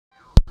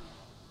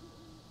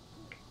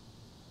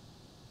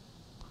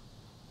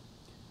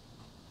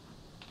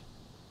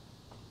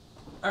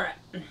Alright,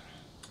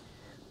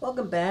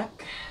 welcome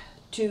back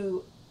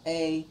to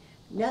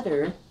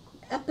another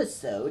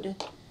episode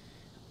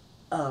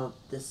of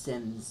The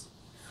Sims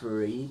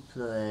Free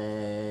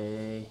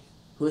Play.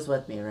 Who's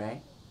with me,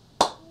 right?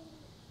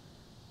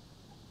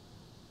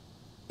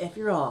 If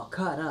you're all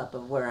caught up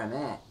of where I'm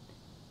at,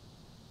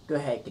 go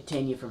ahead,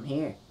 continue from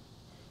here.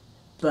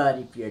 But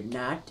if you're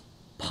not,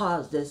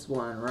 pause this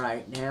one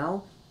right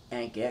now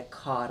and get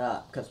caught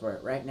up, because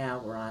right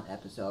now we're on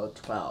episode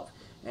 12.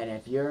 And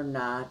if you're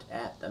not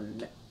at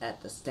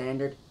the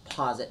standard,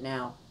 pause it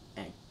now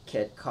and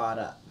get caught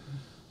up,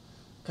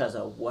 because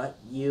of what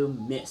you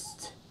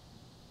missed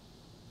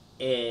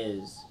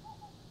is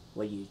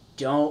what you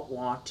don't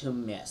want to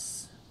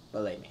miss,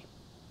 believe me.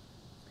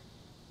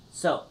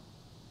 So,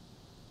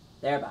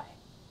 thereby,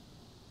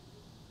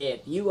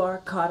 if you are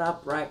caught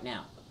up right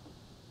now,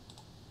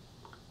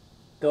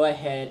 go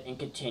ahead and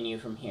continue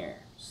from here.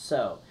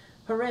 So,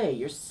 hooray,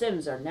 your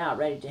Sims are now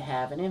ready to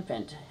have an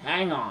infant.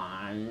 Hang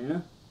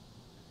on.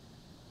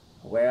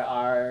 Where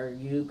are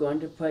you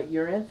going to put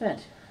your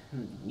infant?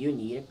 You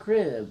need a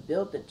crib.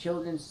 Build the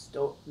children's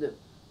store.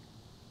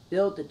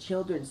 Build the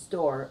children's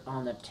store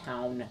on the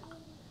town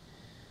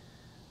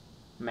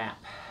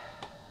map.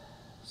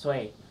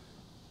 Sweet.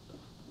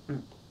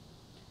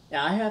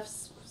 Now I have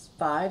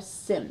 5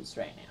 Sims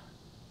right now.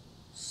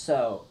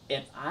 So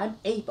if I'm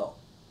able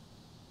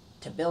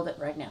to build it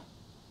right now,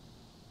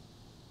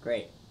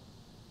 great.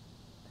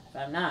 If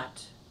I'm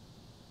not,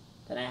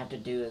 then I have to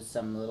do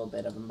some little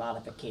bit of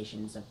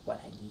modifications of what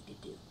I need to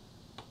do.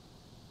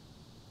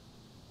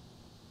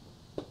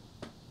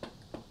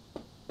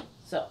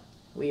 So,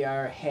 we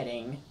are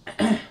heading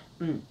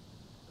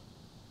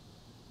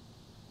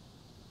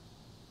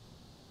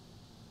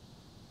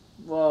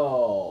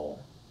Whoa.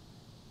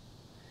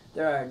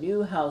 There are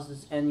new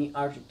houses in the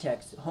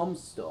Architect's Home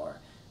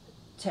Store.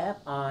 Tap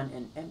on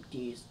an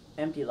empty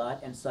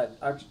lot and select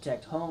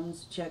Architect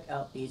Homes. Check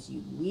out these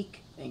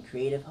unique and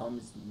creative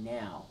homes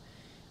now.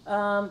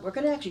 We're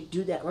going to actually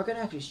do that. We're going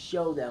to actually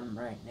show them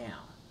right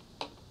now.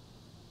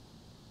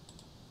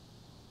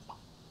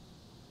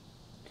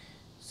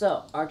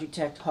 So,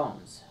 Architect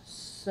Homes.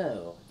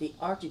 So, the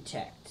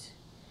Architect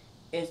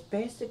is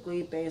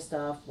basically based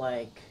off,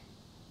 like,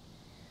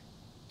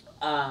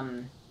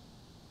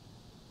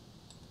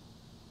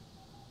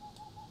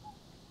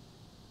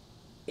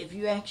 if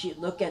you actually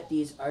look at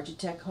these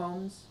Architect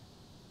homes,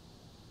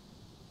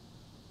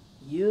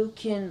 you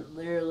can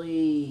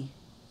literally,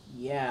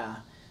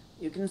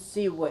 you can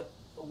see what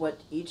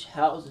each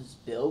house is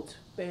built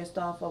based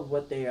off of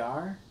what they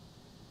are.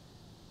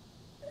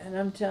 And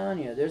I'm telling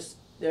you,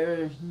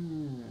 they're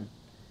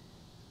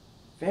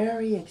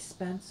very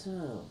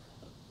expensive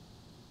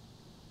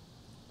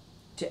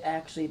to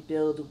actually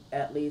build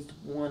at least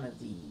one of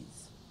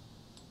these.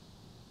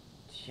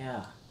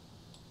 Yeah,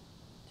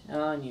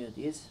 telling you,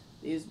 these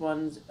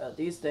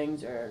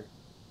things are,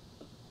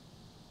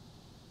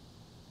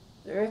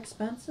 they're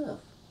expensive.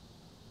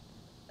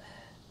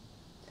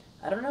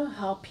 I don't know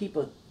how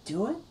people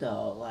do it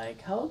though.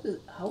 Like, how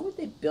would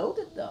they build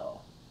it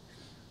though?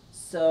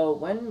 So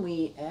when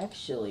we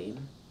actually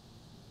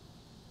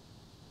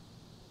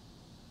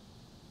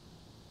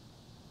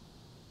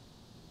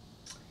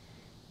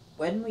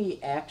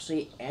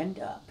end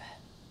up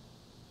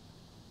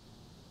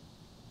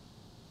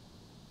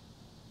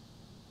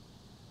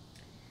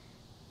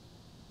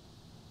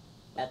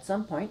at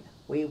some point,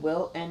 we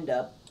will end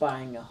up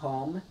buying a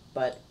home,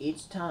 but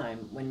each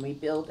time when we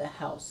build a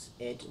house,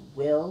 it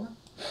will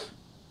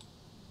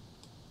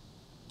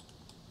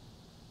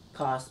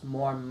cost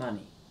more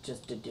money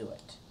just to do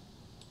it.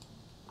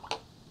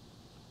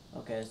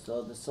 Okay,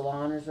 so the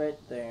salon is right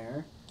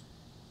there.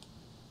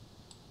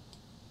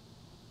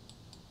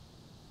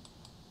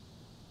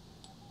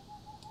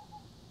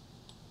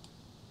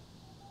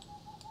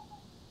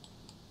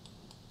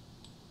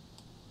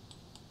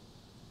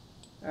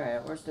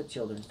 Alright, where's the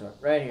children's store?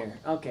 Right here.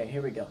 Okay,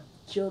 here we go.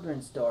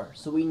 Children's store.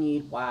 So we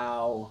need,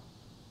 wow.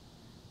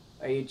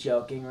 Are you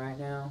joking right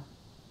now?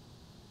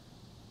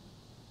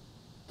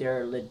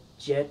 They're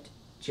legit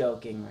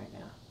joking right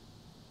now.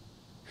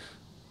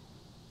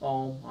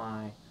 Oh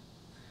my.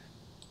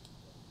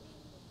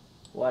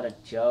 What a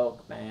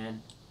joke,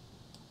 man.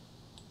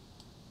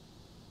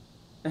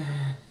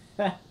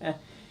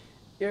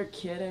 You're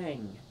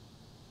kidding.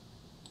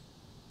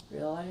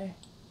 Really?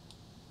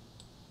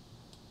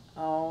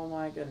 Oh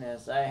my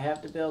goodness, I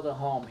have to build a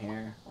home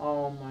here.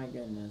 Oh my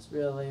goodness,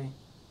 really?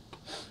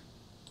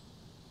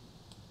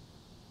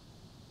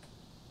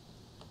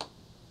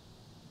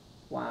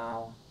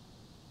 Wow.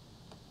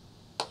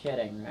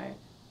 Kidding, right?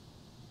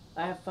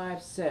 I have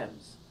 5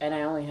 Sims, and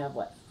I only have,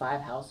 what,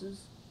 5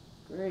 houses?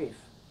 Grief.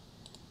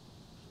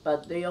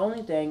 But the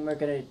only thing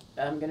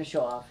I'm gonna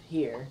show off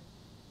here.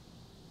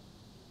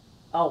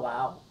 Oh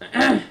wow.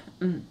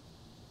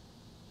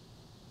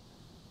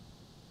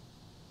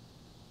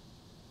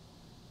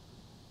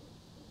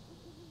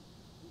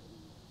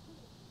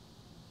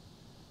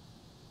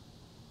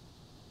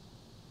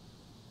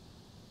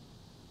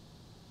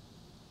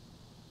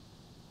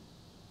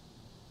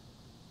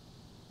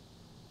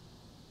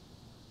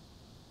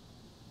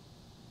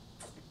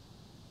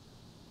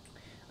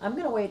 I'm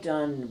gonna wait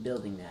on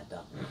building that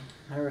though.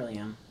 I really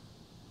am.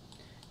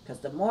 Because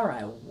the more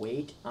I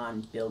wait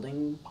on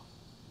building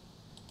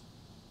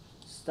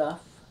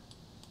stuff,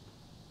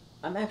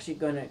 I'm actually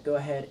gonna go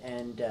ahead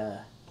and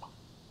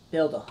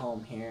build a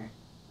home here.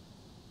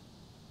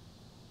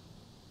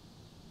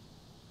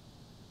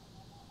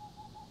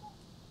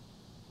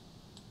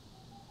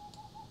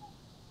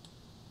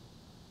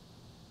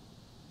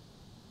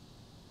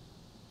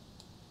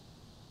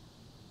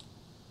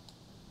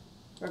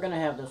 We're gonna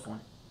have this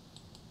one.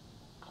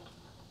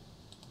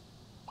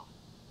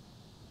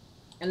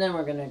 And then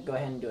we're gonna go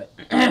ahead and do it.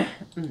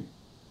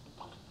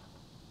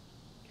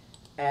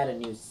 Add a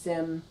new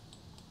sim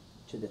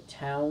to the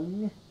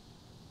town.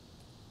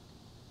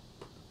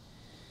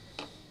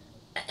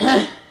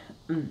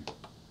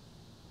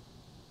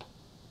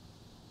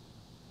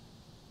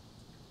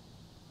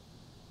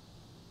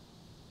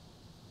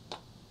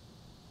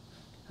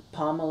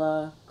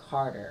 Pamela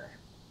Carter.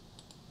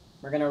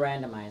 We're gonna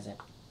randomize it.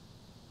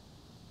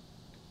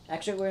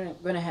 Actually, we're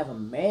gonna have a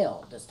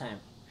male this time.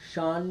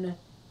 Sean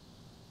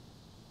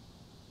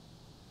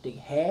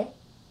DeHay?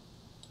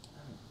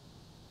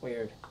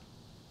 Weird.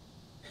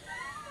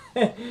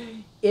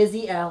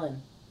 Izzy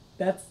Allen.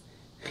 That's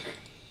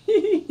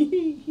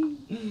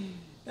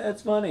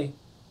that's funny.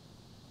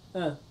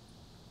 Huh.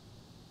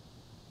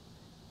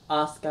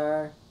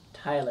 Oscar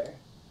Tyler.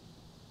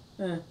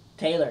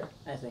 Taylor,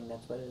 I think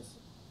that's what it is.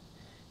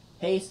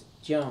 Pace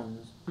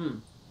Jones.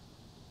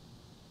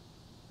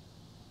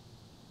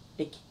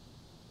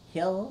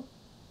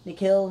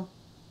 Nikhil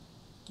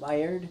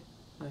Wired.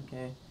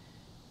 Okay.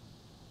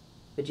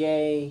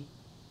 Vijay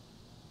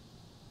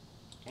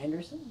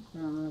Anderson?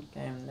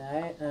 Okay.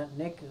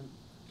 Nick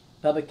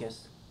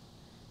Bubicus.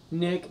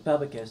 Nick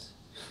Bubicus.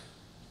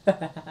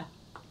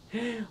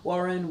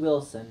 Warren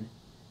Wilson.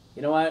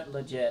 You know what?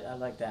 Legit. I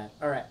like that.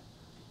 Alright.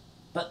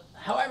 But,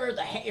 however,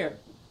 the hair.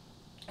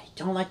 I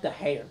don't like the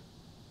hair.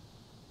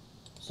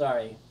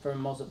 Sorry for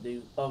most of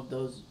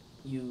those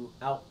you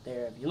out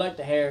there. If you like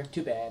the hair,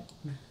 too bad.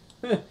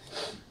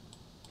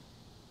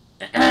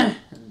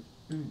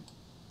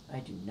 I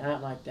do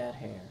not like that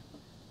hair.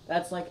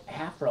 That's like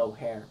afro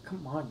hair.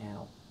 Come on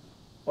now.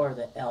 Or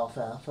the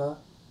alfalfa.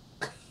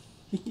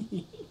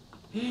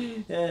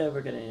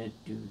 We're gonna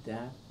do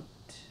that.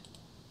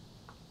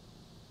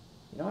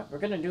 You know what? We're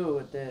gonna do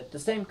it with the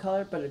same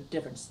color but a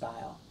different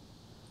style.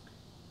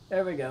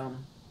 There we go.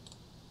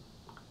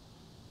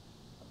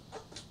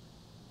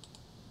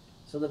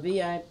 So the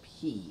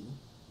VIP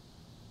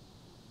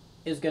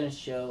is going to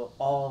show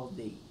all of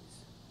these.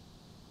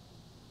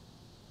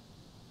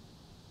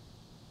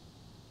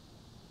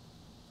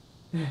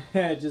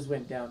 It just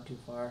went down too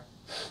far.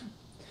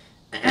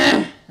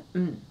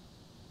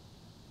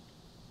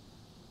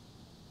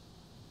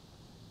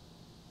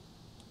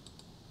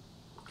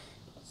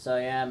 So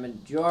yeah,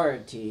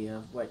 majority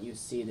of what you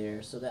see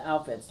there. So the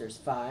outfits, there's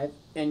 5.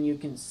 And you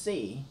can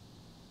see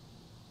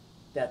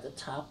that the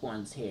top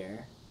ones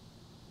here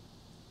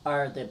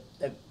are the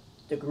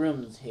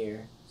grooms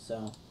here.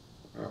 So,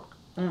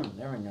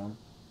 there we go.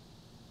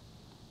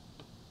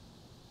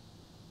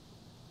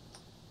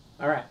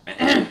 Alright.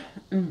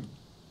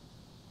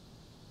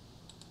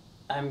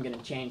 I'm going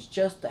to change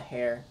just the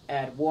hair.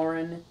 Add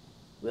Warren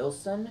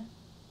Wilson.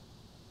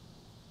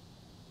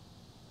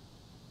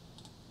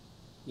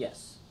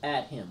 Yes,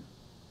 add him.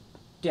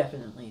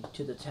 Definitely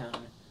to the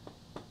town.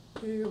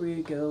 Here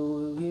we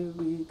go, here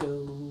we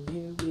go,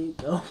 here we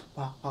go.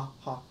 Ha ha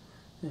ha.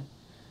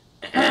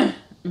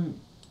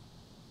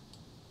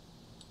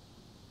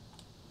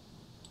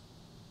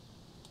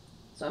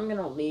 So I'm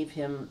gonna leave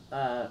him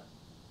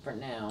for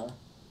now.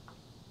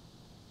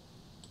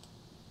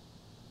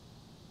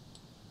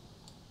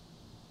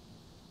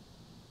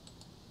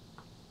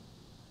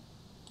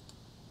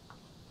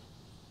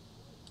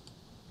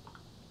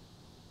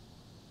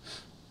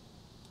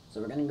 So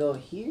we're gonna go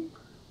here.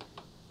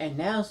 And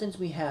now since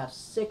we have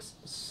 6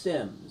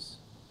 Sims,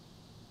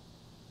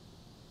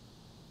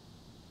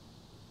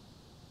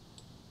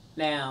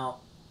 now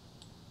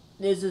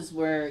this is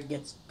where it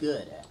gets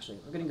good actually.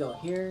 We're gonna go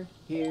here,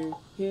 here,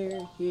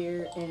 here,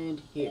 here,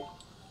 and here.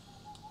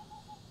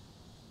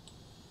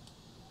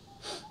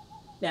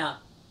 Now,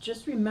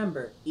 just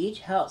remember,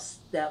 each house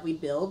that we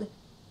build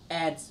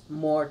adds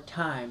more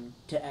time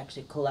to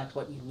actually collect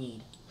what you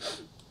need.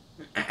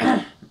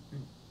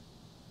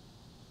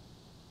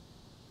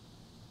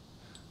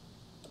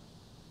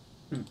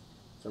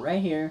 So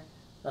right here,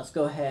 let's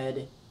go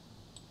ahead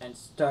and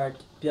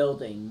start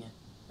building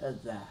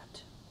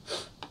that.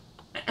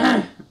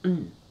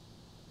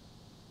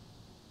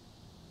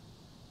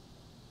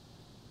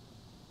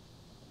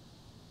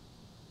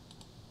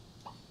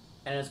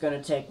 And it's going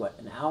to take, what,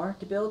 an hour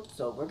to build?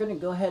 So we're going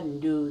to go ahead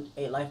and do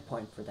a life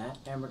point for that.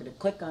 And we're going to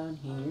click on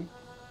here.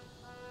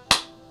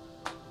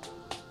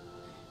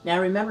 Now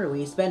remember,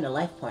 we spend a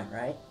life point,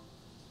 right?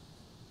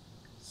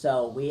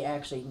 So we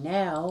actually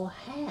now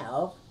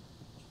have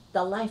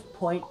the life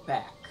point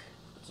back,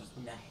 which is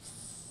nice.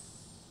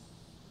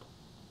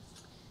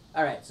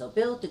 Alright, so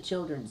build the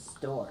children's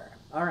store.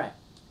 Alright,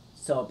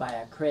 so buy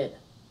a crib.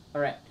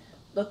 Alright,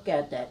 look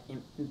at that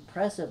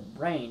impressive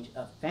range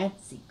of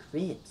fancy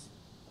cribs.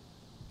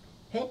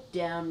 Head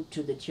down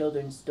to the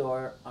children's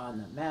store on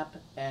the map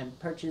and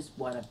purchase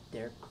one of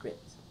their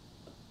cribs.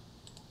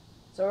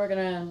 So we're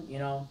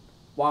gonna,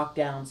 walk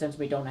down since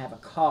we don't have a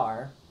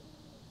car.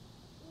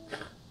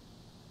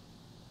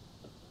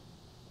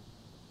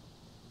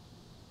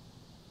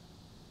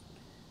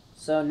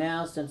 So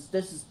now, since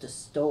this is the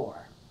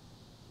store,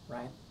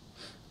 right?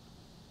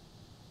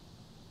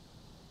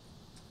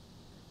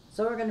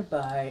 So we're gonna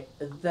buy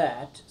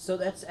that. So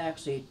that's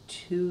actually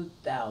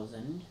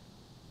 2,000,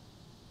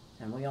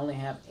 and we only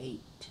have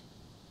 8.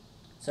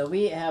 So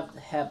we have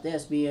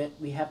this.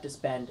 We have to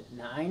spend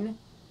 9.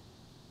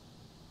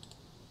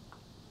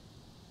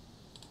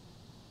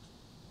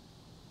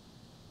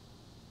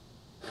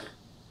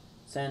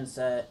 Since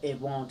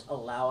it won't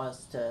allow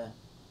us to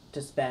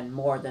spend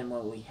more than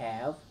what we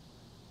have.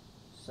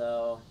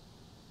 So,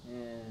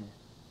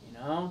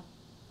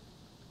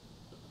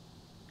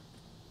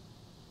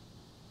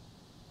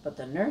 But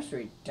the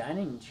nursery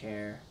dining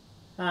chair,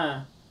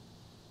 huh?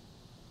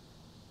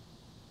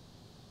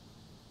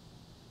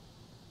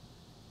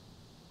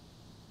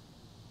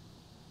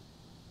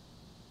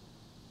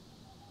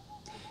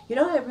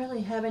 I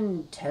really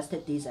haven't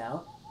tested these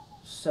out.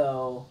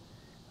 So,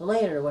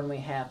 later when we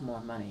have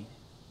more money.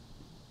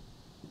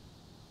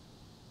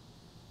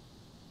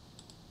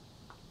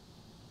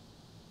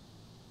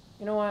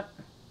 You know what?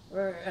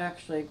 We're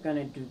actually going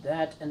to do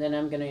that, and then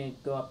I'm going to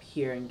go up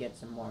here and get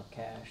some more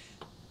cash.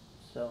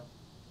 So,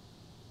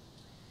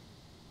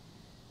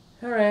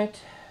 alright,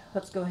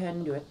 let's go ahead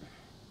and do it.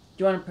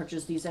 Do you want to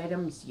purchase these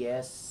items?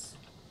 Yes.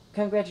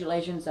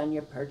 Congratulations on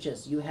your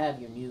purchase. You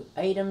have your new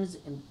items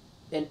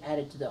been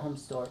added to the home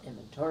store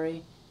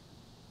inventory.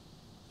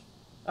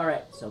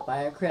 Alright, so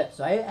buy a crib.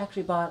 So I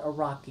actually bought a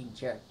rocking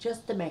chair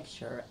just to make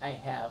sure I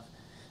have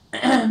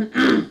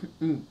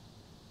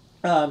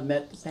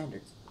met the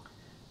standards.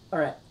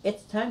 Alright,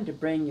 it's time to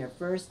bring your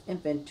first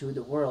infant to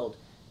the world.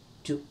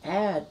 To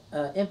add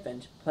an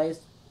infant, place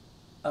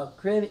a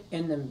crib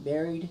in the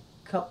married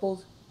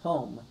couple's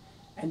home,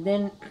 and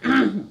then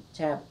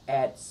tap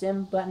Add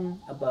Sim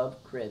button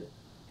above crib.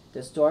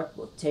 The store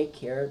will take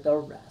care of the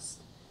rest.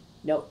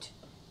 Note,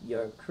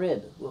 your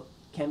crib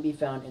can be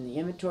found in the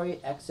inventory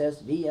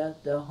accessed via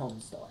the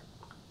home store.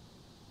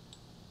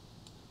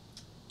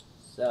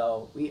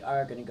 So we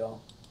are going to go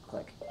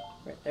click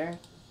right there,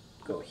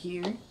 go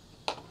here.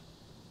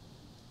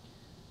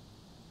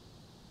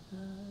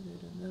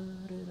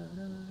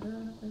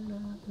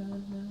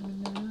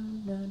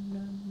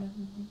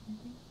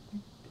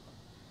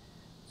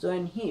 So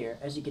in here,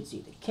 as you can see,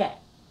 the cat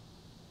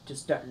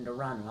just starting to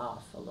run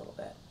off a little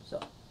bit.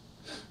 So,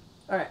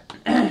 alright,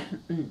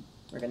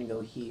 we're going to go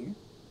here,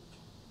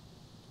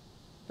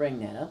 bring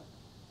that up.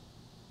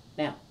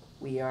 Now,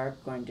 we are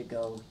going to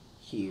go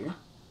here,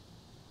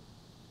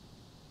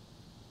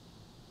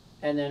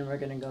 and then we're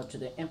going to go to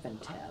the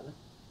infant tab,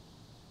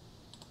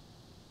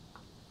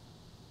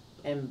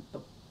 and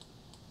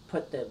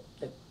put the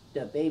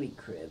baby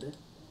crib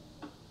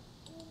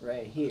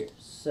right here.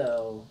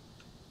 So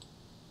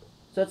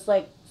it's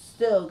like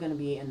still going to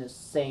be in the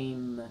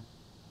same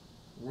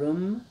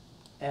room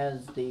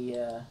as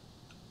the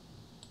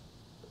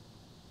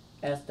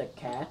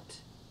cat.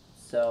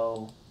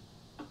 So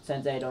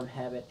since I don't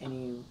have it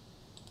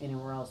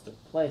anywhere else to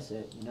place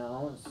it,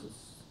 it's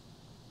just...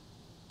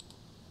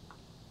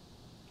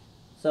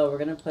 So we're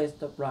going to place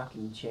the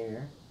rocking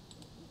chair.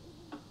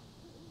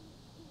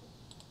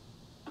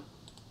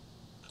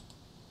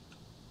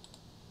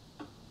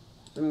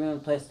 So I'm going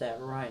to place that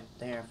right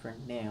there for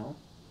now.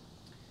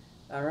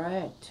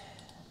 Alright.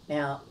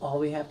 Now, all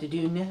we have to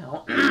do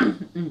now...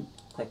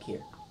 click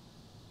here.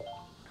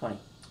 20.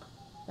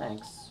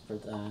 Thanks for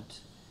that.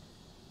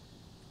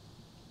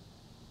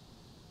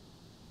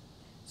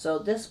 So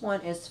this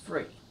one is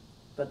free.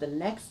 But the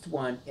next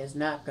one is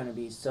not going to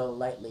be so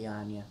lightly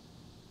on you.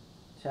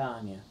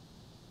 Telling you.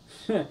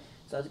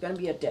 So it's going to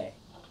be a day.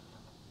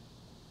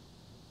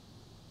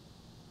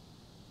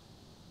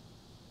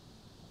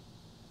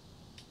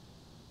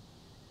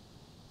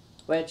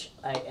 Which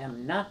I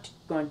am not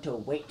going to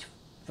wait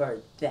for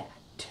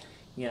that.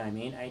 You know what I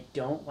mean? I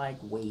don't like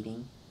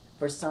waiting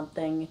for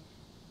something.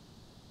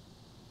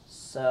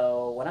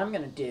 So what I'm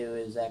going to do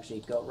is actually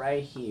go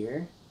right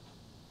here.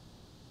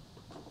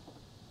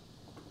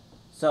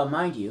 So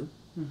mind you,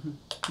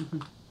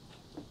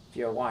 if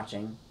you're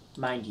watching,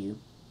 mind you,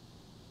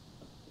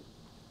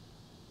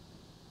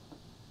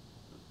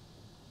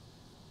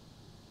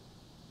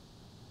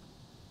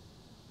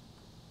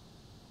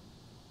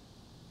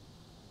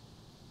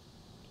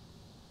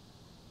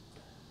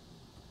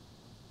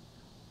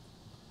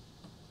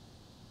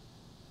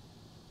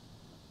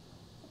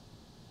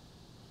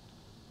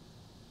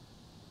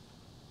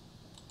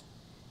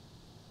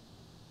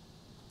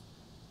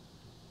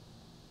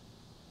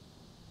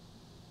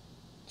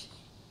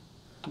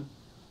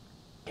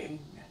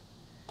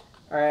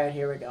 alright,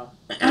 here we go.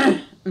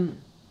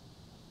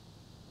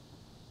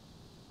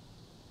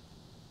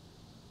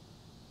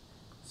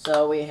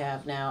 So we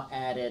have now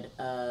added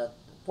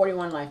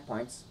 41 life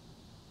points.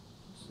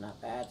 not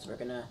bad. So we're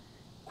gonna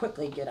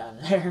quickly get out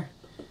of there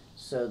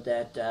so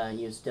that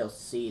you still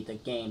see the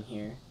game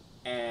here.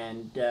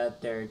 And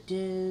there it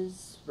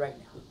is right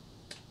now.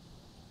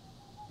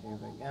 Here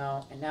we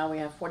go. And now we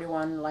have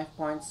 41 life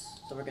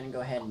points. So we're gonna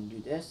go ahead and do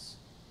this.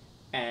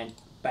 And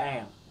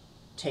bam!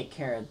 Take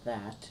care of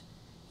that.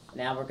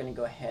 Now we're gonna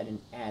go ahead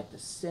and add the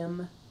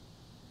sim.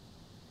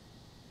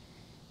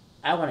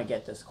 I want to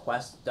get this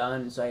quest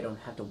done so I don't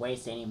have to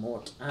waste any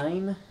more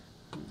time.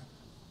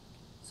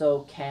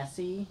 So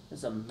Cassie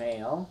is a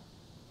male.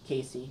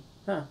 Casey.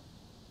 Huh.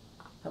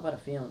 How about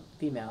a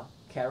female?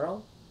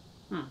 Carol?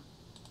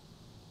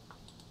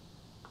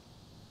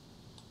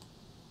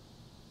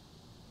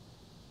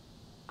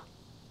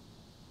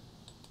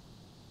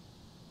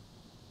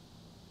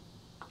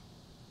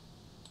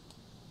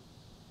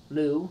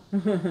 Lou.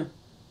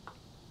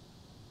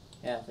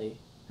 Kathy.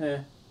 Huh.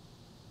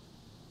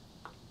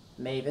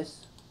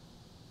 Mavis.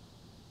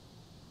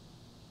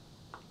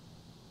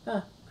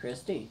 Huh.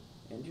 Christy.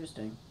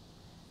 Interesting.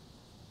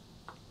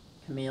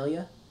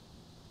 Camellia.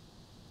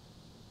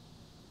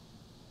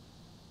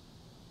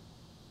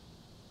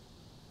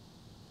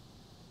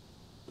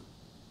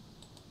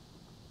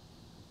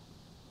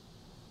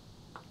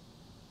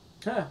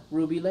 Huh.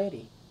 Ruby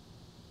Lady.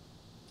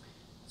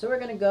 So we're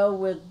gonna go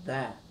with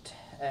that,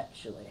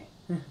 actually.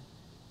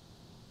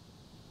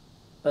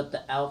 But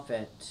the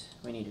outfit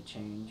we need to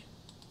change.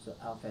 So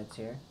outfits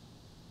here.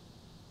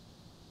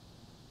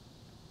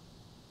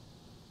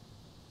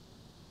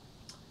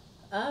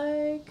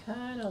 I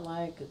kind of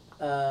like,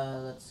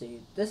 let's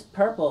see, this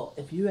purple,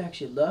 if you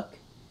actually look,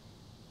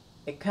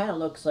 it kind of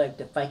looks like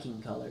the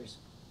Viking colors.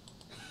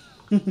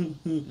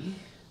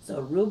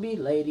 So Ruby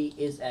Lady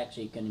is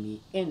actually going to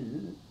be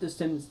in the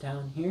Sims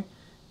town here.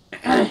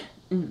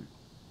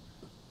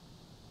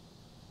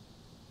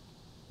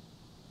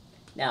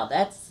 Now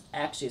that's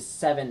actually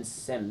 7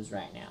 Sims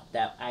right now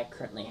that I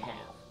currently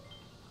have.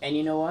 And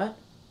you know what?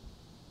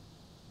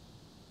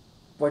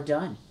 We're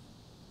done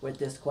with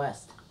this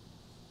quest.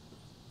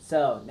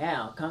 So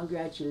now,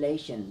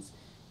 congratulations.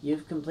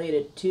 You've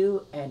completed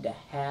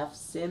 2.5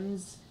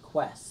 Sims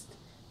quest.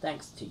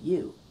 Thanks to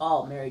you,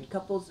 all married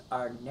couples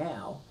are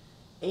now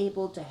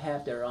able to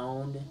have their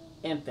own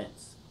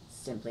infants.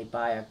 Simply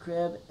buy a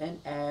crib and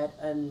add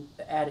an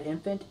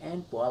infant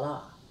and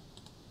voila.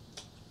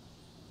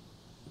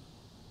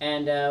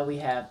 And we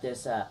have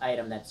this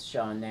item that's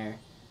shown there.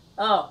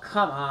 Oh,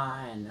 come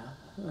on.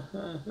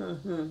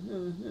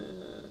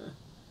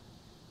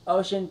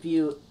 Ocean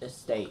View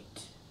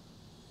Estate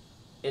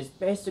is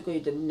basically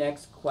the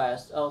next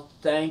quest. Oh,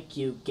 thank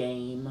you,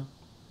 game.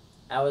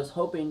 I was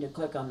hoping to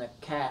click on the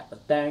cat,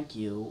 but thank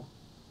you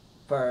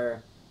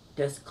for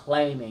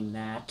disclaiming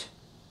that.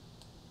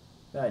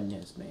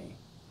 Goodness me.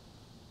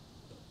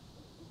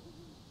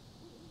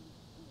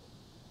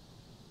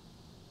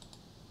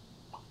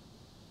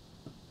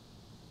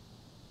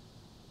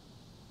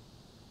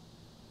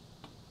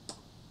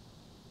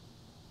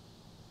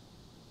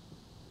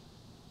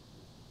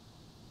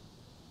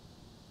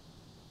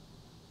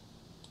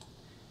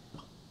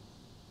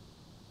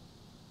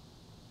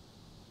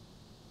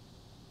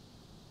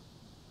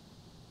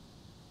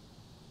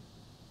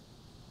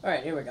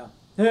 Alright, here we go.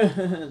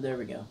 There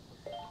we go.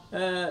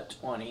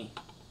 20.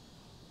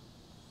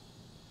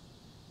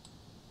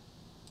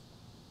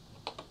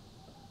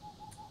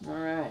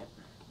 Alright.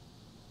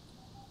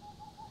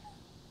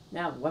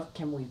 Now, what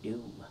can we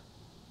do?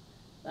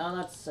 Now,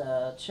 let's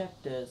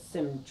check the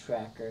sim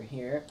tracker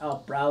here. Oh,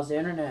 browse the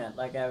internet,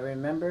 like I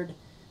remembered.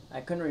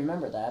 I couldn't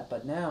remember that,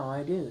 but now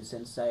I do,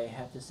 since I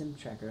have the sim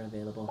tracker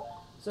available.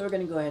 So we're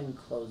going to go ahead and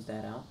close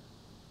that out.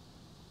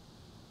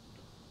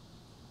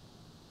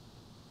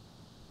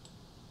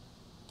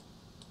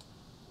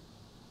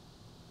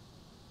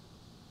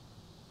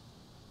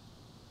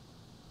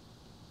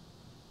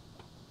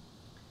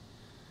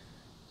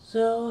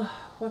 So,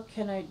 what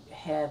can I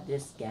have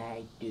this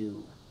guy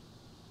do?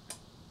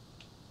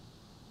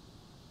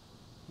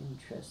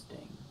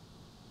 Interesting.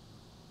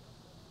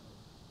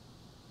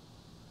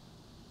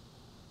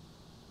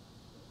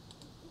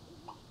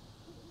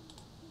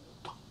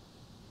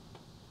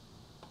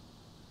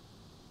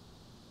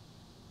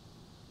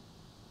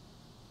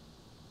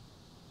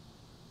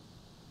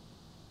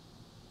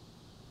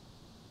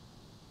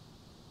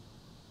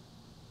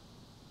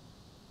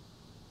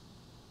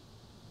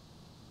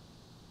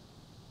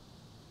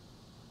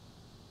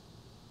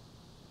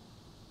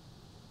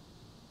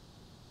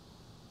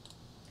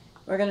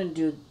 We're gonna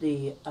do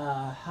the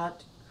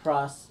hot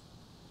cross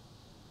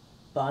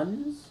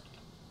buns.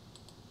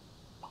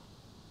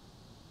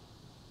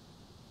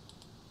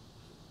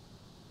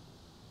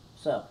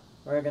 So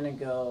we're gonna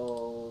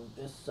go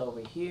this over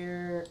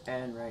here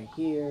and right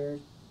here.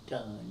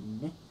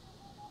 Done.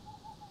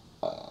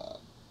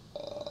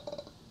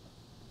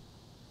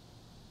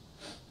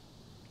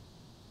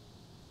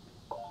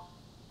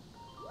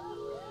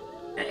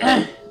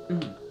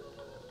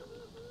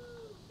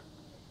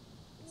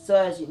 So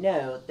as you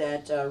know,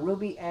 that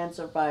Ruby and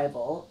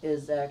Survival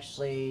is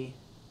actually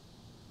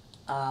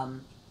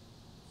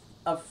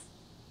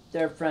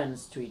they're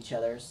friends to each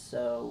other,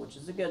 so which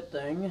is a good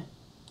thing.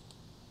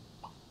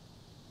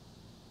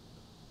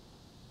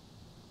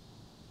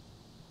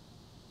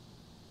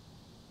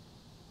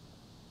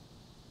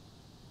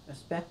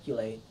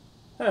 Speculate.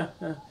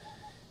 And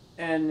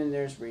then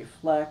there's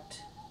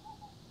reflect.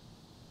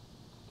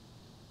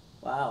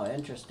 Wow,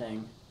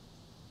 interesting.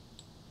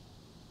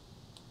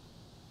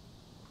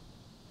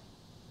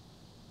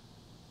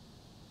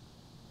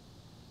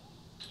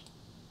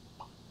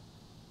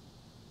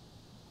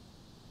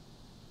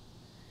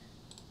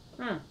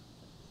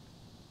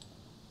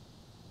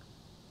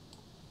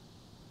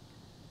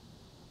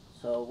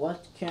 So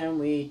what can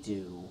we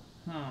do?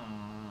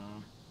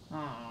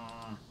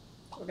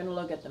 We're gonna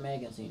look at the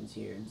magazines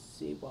here and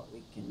see what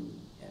we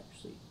can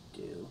actually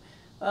do.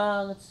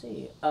 Let's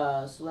see.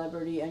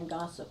 Celebrity and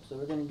gossip. So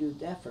we're gonna do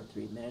that for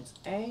 3 minutes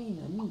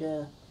and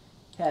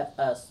have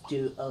us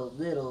do a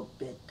little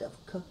bit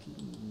of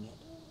cooking,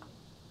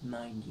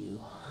 mind you.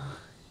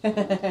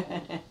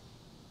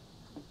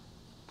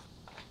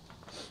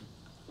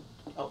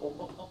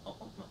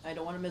 I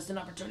don't want to miss an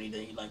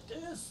opportunity like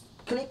this.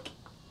 Click.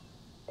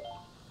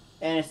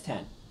 And it's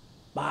 10.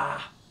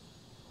 Bah.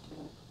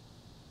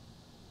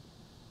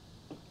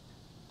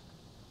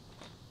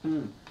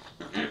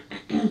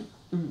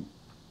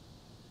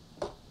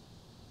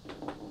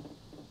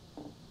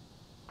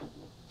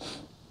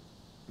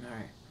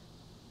 Alright.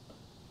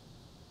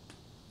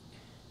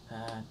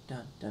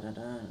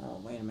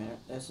 Oh, wait a minute.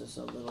 This is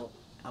a little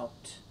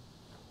out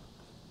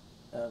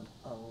of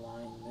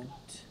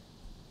alignment.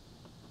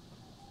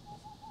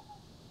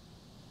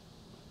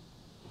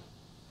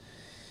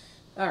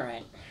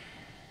 Alright.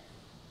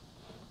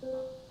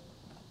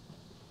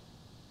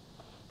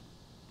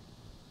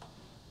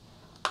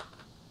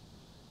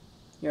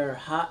 Your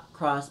hot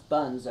cross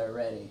buns are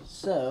ready.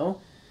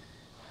 So,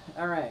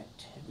 alright,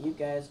 if you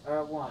guys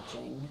are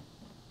watching,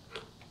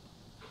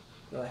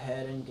 go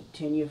ahead and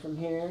continue from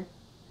here.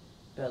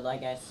 But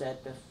like I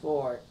said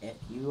before, if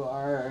you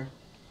are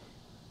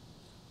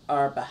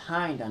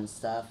behind on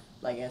stuff,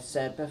 like I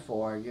said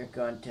before, you're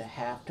going to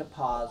have to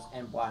pause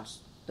and watch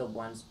the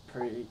ones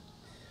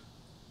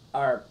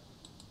are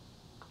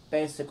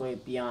basically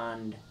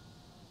beyond,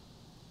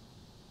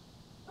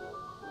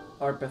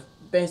 or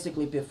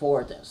basically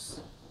before this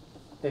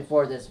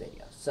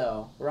video.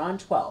 So we're on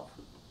 12.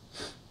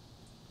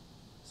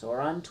 So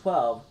we're on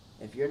 12.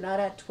 If you're not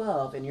at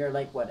 12 and you're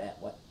like what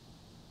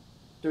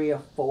 3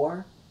 or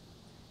 4,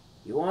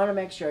 you want to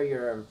make sure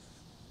you're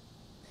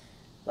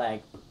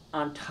like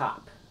on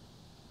top.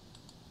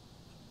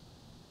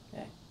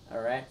 Okay. All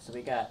right. So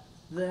we got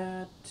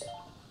that.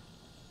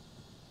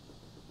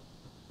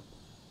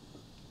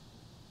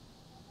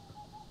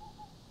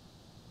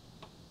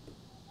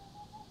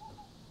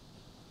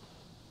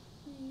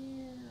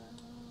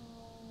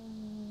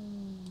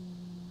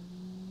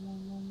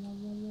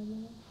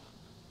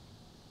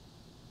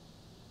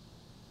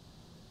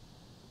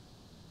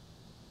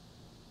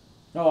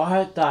 Oh,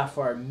 I thought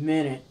for a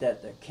minute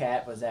that the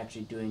cat was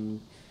actually doing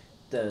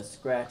the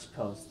scratch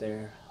post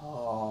there.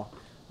 Oh,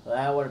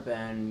 that would have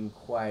been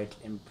quite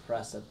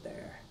impressive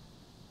there.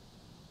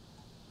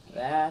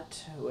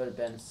 That would have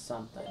been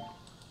something.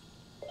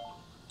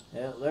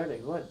 It literally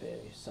would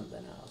be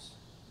something else.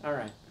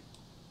 Alright.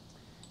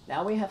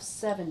 Now we have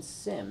 7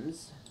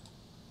 Sims.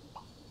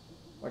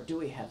 Or do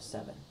we have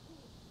 7?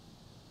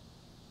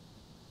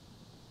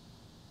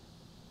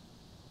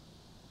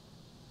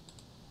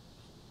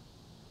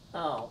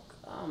 Oh,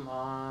 come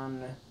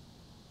on.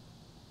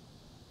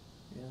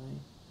 Really?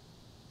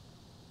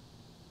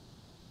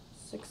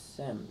 6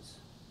 Sims.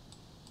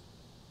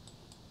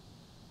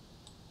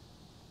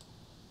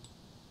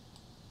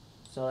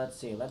 So let's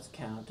see, let's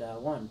count.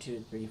 1,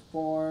 2, 3,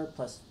 4,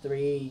 plus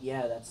 3,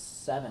 yeah, that's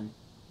 7.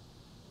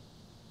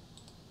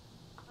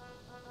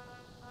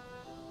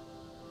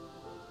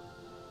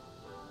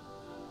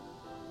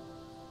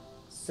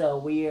 So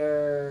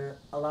we're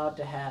allowed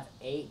to have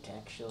 8,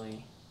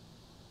 actually.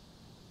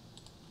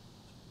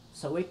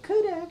 So we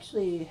could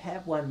actually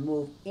have one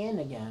move in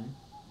again.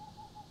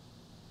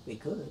 We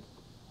could.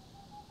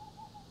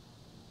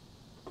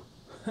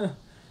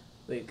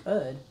 We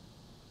could.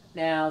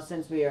 Now,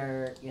 since we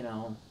are, you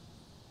know...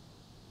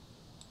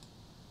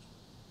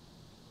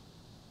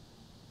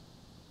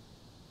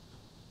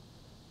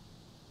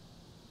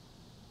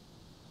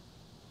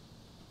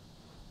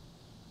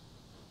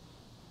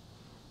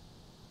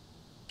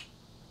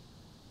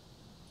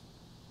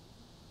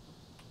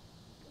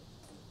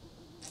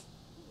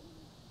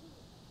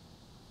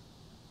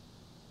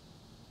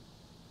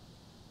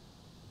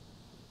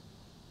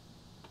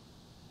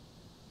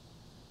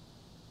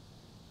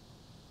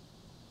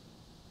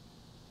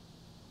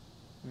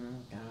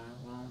 Okay,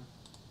 well...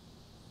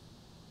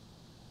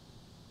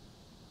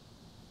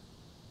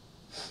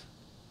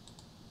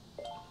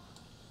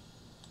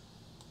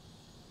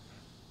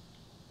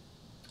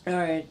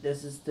 Alright,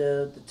 this is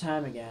the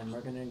time again.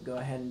 We're gonna go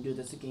ahead and do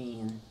this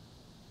again.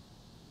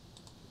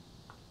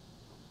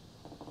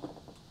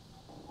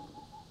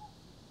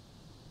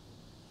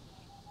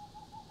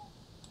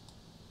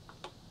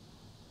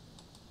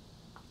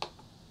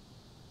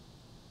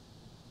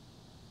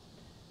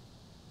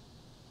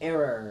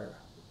 Error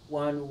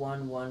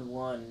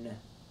 1111.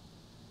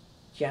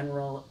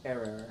 General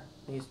error.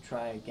 Please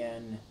try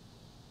again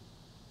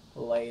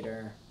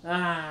later.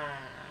 Ah!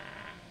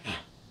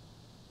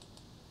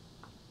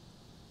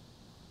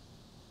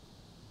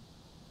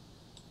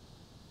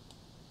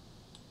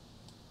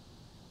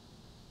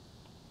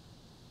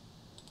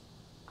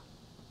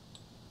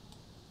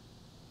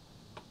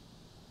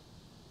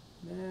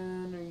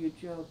 Man, are you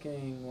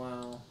joking?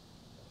 Wow.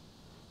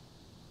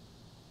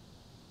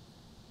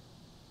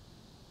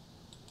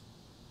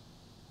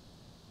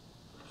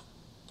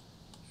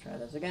 Let's try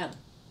this again.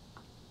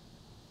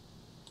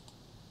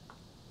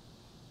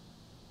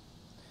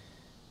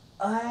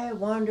 I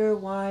wonder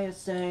why it's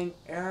saying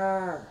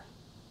error.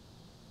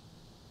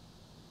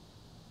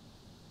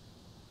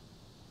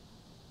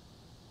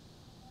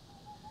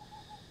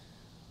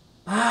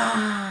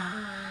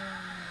 Ah!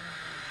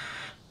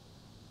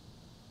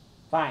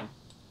 Fine.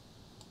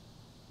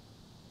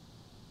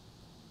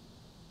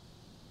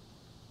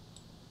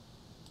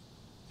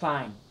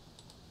 Fine.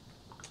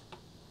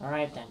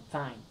 Alright then,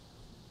 fine.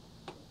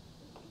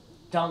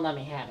 Don't let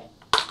me have it.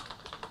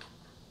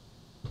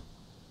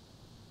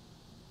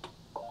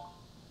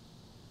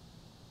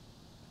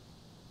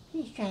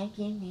 He's trying to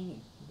get me.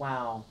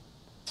 Wow.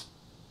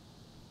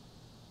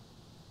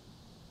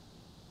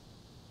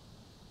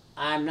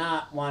 I'm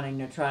not wanting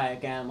to try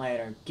again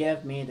later.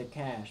 Give me the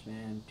cash,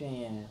 man.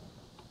 Damn.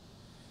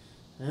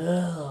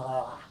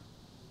 Ugh.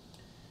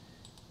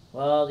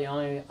 Well, the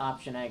only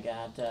option I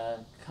got,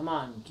 come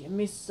on, give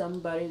me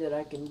somebody that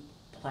I can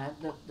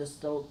plant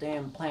this little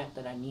damn plant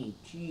that I need.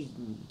 Jeez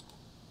me.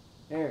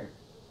 There.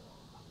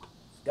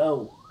 Let's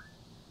go.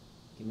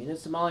 Give me the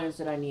simoleons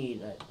that I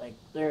need. Like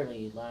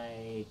literally,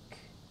 like,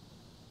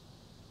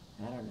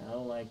 I don't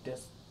know, like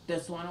this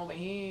one over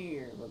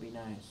here would be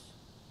nice.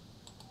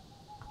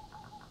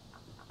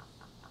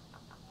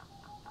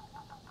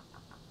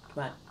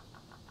 Come on.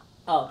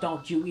 Oh,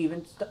 don't you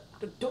even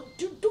don't.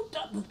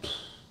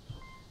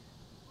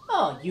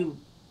 Oh, you.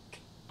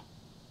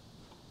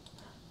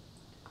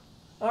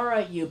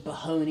 Alright, you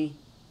Bahoney.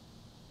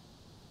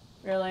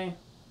 Really?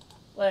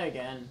 Play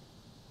again.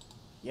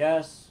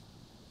 Yes.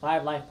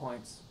 5 life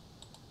points.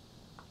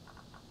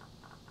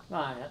 Come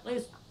on, at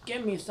least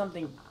give me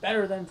something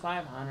better than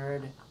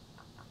 500.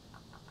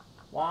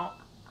 Womp.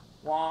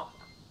 Womp.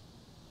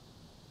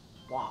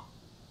 Womp.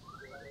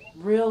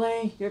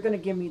 Really? You're gonna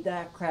give me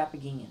that crap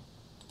again?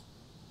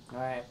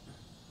 Alright.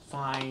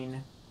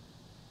 Fine.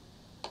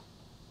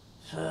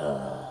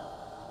 Fine.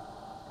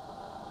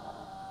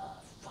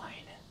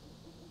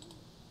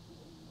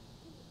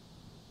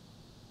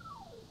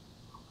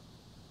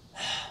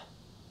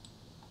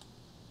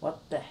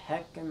 What the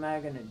heck am I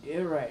gonna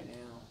do right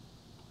now?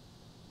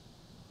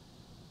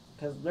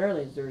 Because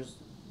literally there's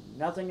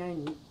nothing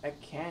I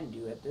can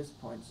do at this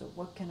point, so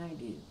what can I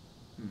do?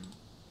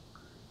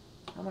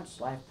 How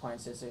much life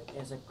points is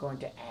it going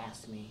to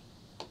ask me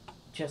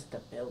just to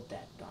build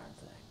that darn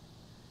thing?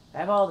 I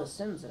have all the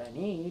sims that I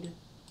need.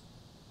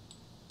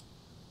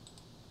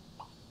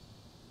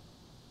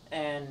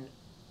 And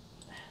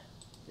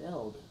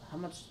build. How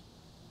much?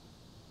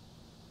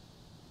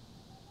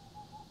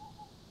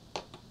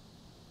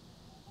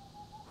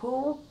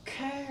 Who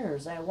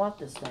cares? I want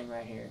this thing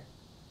right here.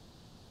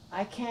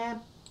 I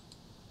can't.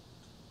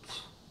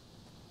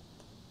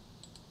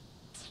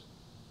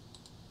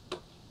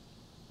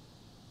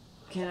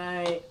 Can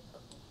I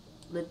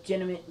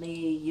legitimately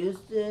use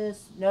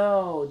this?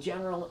 No,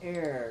 general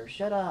error.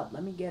 Shut up.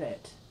 Let me get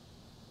it.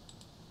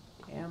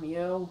 Damn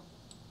you.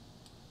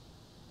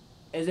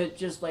 Is it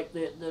just like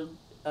the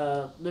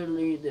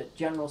literally the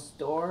general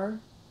store?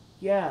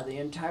 Yeah, the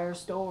entire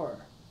store.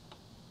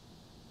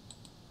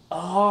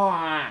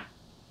 Oh.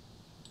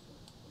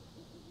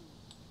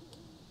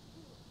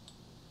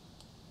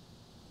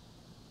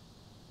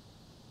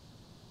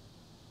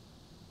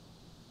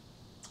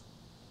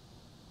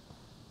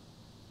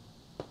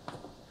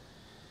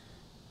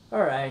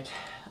 Alright.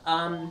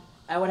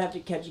 I would have to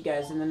catch you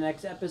guys in the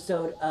next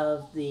episode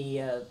of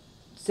the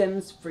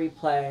Sims Free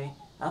Play.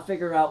 I'll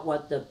figure out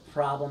what the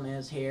problem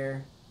is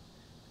here.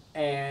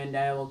 And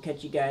I will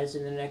catch you guys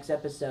in the next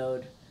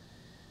episode.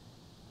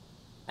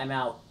 I'm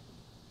out.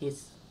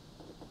 Peace.